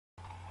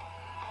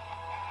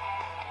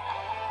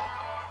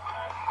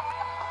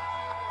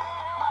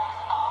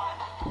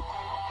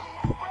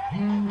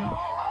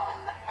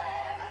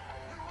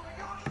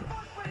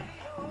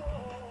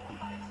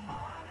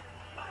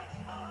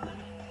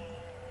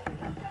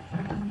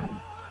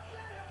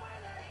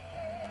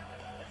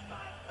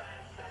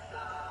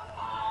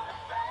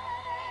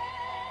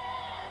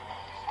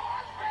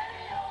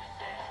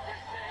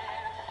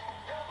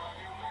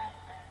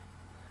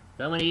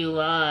Coming to you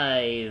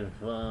live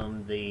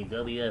from the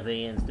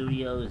WFAN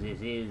studios. This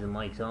is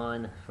Mike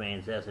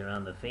Francesa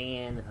on the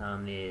fan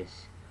on this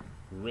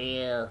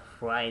rare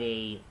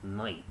Friday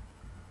night.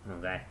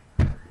 Okay?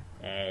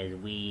 As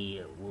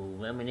we will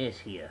reminisce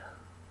here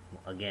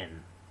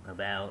again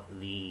about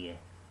the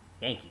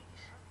Yankees.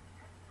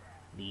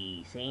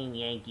 The same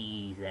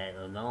Yankees that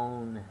are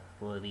known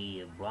for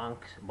the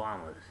Bronx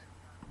Bombers.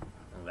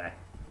 Okay?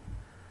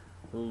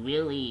 Who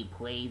really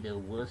played the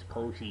worst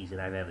postseason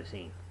I've ever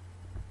seen.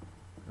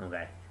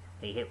 Okay,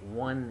 they hit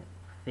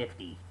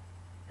 150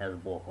 as a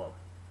ball club.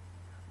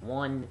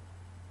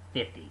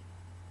 150.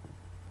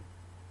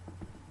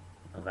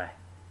 Okay.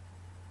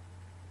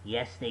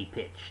 Yes, they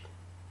pitched.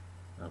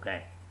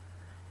 Okay.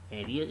 And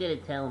if you're gonna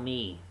tell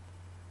me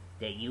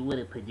that you would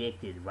have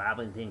predicted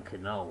Robinson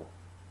Cano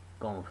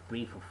going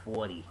 3 for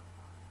 40,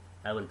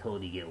 I would have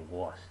told you to get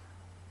lost.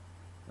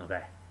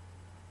 Okay.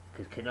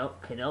 Because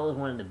Cano is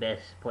one of the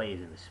best players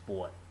in the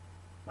sport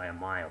by a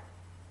mile.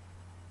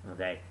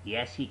 Okay,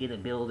 yes, he gonna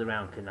build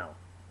around Cano.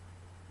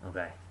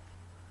 Okay,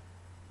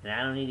 and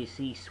I don't need to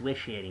see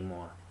Swish here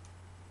anymore.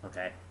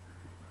 Okay,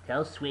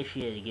 tell Swish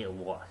here to get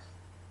lost.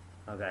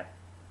 Okay,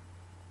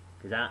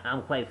 because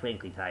I'm quite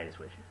frankly tired of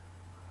Swisher.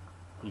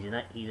 He's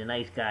a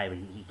nice guy, but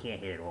he can't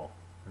hit at all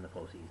in the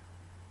postseason.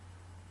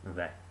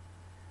 Okay,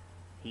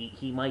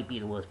 he might be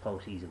the worst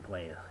postseason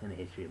player in the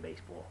history of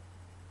baseball.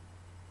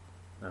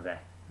 Okay,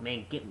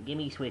 man, give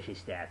me Swish's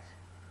stats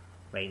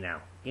right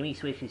now. Give me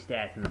Swish's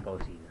stats in the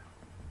postseason.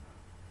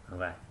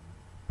 Okay.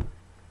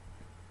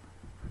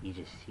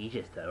 He's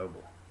just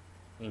terrible.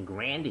 And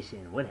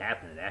Grandison, what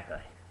happened to that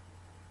guy?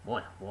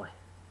 Boy.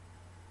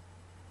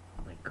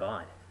 My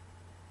God.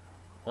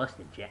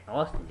 Austin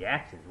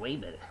Jackson's way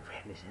better than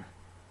Grandison.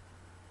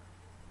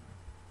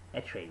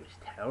 That trade was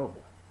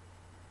terrible.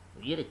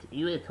 If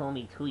you would have told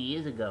me 2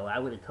 years ago, I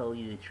would have told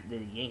you that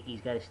the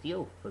Yankees got a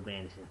steal for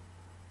Grandison.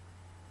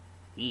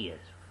 He has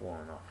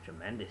fallen off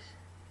tremendous.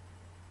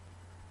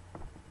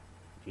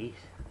 Jeez.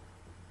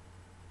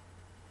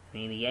 I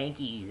mean, the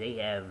Yankees, they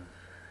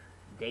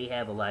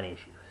have a lot of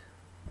issues.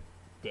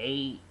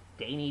 They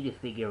need to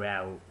figure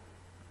out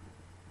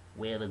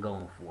where they're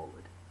going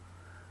forward.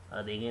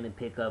 Are they gonna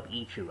pick up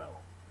Ichiro?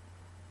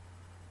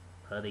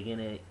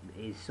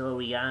 Is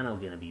Soriano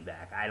gonna be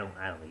back? I don't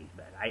think he's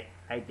back.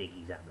 I think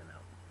he's out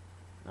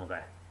and out.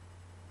 Okay.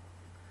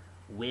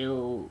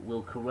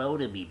 Will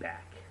Kuroda be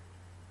back?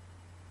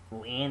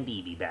 Will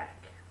Andy be back?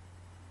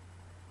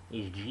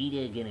 Is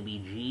Jeter gonna be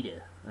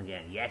Jeter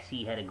again? Yes,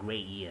 he had a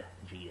great year,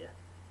 Jeter.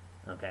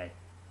 Okay,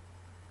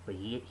 but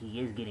he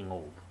is getting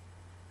old.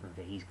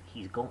 Okay,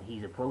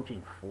 he's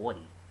approaching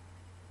 40.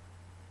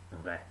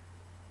 Okay.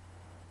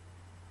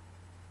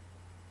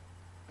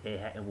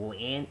 Will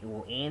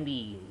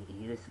Andy?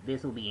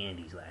 This will be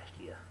Andy's last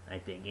year, I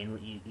think. And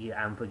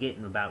I'm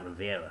forgetting about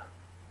Rivera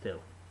too.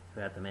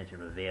 Forgot to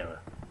mention Rivera.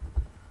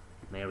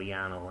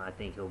 Mariano, I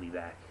think he'll be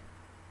back.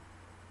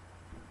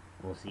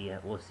 We'll see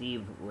if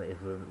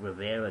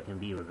Rivera can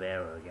be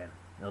Rivera again.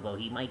 Although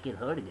he might get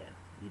hurt again.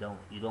 You don't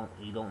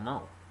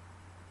know.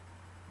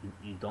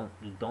 You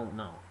don't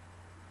know.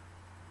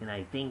 And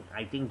I think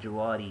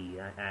Girardi,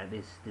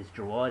 this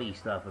Girardi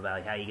stuff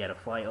about how you gotta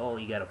fire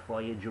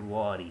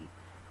Girardi,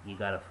 you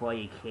gotta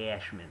fire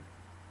Cashman.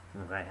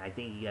 Okay, I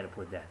think you gotta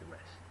put that to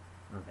rest.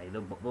 Okay,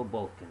 they're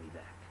both gonna be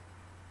back.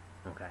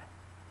 Okay.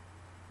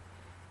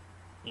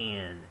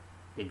 And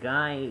the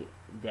guy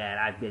that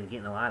I've been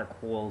getting a lot of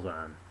calls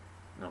on,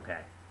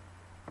 okay,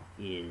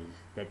 is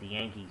that the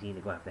Yankees need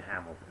to go after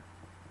Hamilton.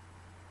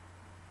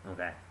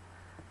 Okay,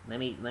 let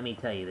me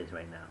tell you this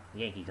right now: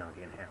 the Yankees aren't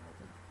getting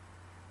Hamilton.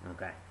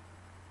 Okay,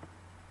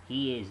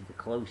 he is the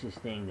closest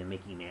thing to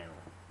Mickey Mantle.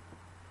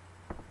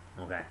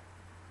 Okay,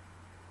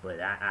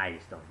 but I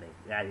just don't think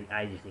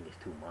I just think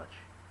it's too much.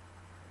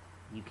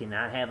 You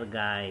cannot have a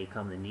guy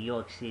come to New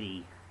York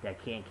City that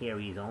can't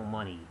carry his own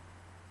money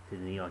to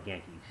the New York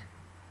Yankees.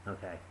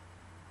 Okay,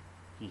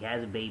 he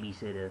has a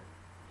babysitter.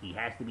 He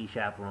has to be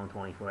chaperoned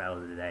 24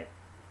 hours a day.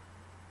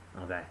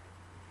 Okay.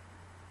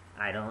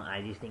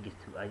 I just think it's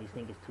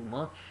too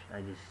much.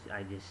 I just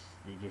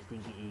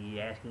think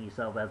you're asking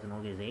yourself as an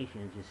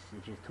organization. It's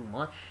just too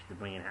much to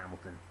bring in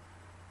Hamilton.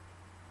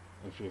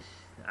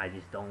 I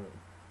just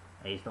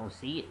don't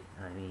see it.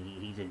 I mean,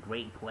 he's a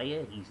great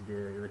player. He's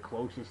the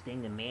closest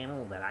thing to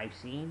Mantle that I've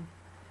seen.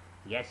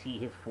 Yes, he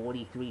hit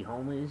 43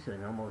 homers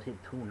and almost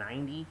hit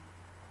 290.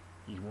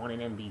 He's won an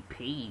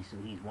MVP, so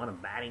he's won a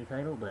batting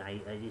title, but I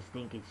just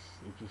think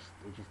it's just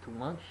too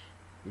much.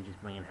 They're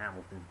just bringing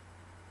Hamilton.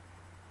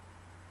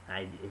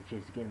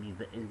 It's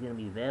gonna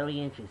be very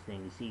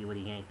interesting to see where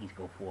the Yankees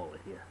go forward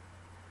here.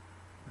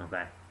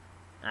 Okay,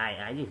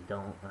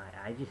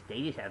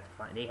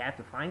 they have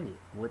to find it.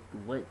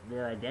 What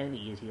their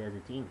identity is here as a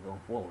team going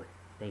forward.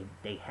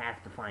 They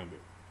have to find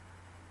it,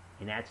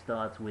 and that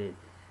starts with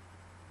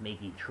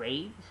making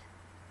trades,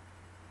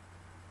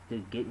 to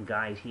getting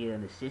guys here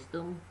in the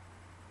system.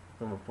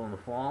 From the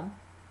farm,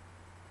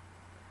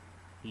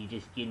 you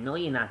know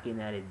you're not getting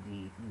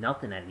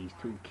nothing out of these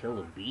two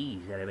killer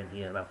bees that have been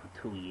here about for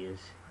 2 years,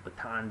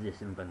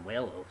 Batanzas and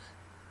Banuelos.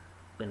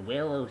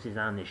 Benuelos is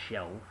on the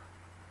shelf.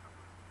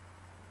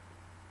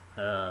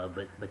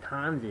 But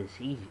Betances,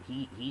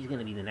 he's going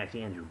to be the next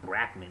Andrew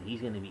Brackman.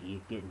 He's going to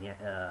be getting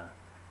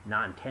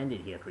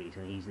non-tended here pretty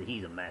soon.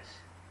 He's a mess.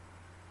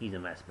 He's a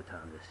mess,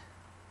 Betances.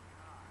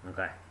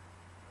 Okay.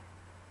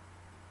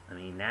 I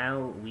mean,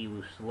 now we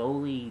will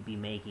slowly be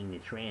making the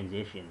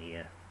transition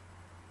here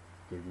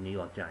to the New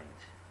York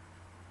Giants.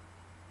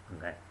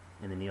 Okay?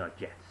 And the New York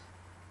Jets.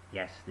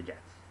 Yes, the Jets.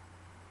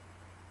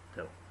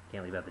 So,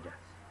 can't leave out the Jets.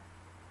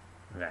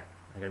 Okay?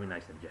 I gotta be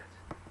nice to the Jets.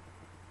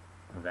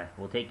 Okay?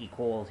 We'll take your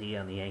calls here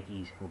on the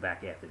Yankees. We're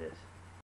back after this.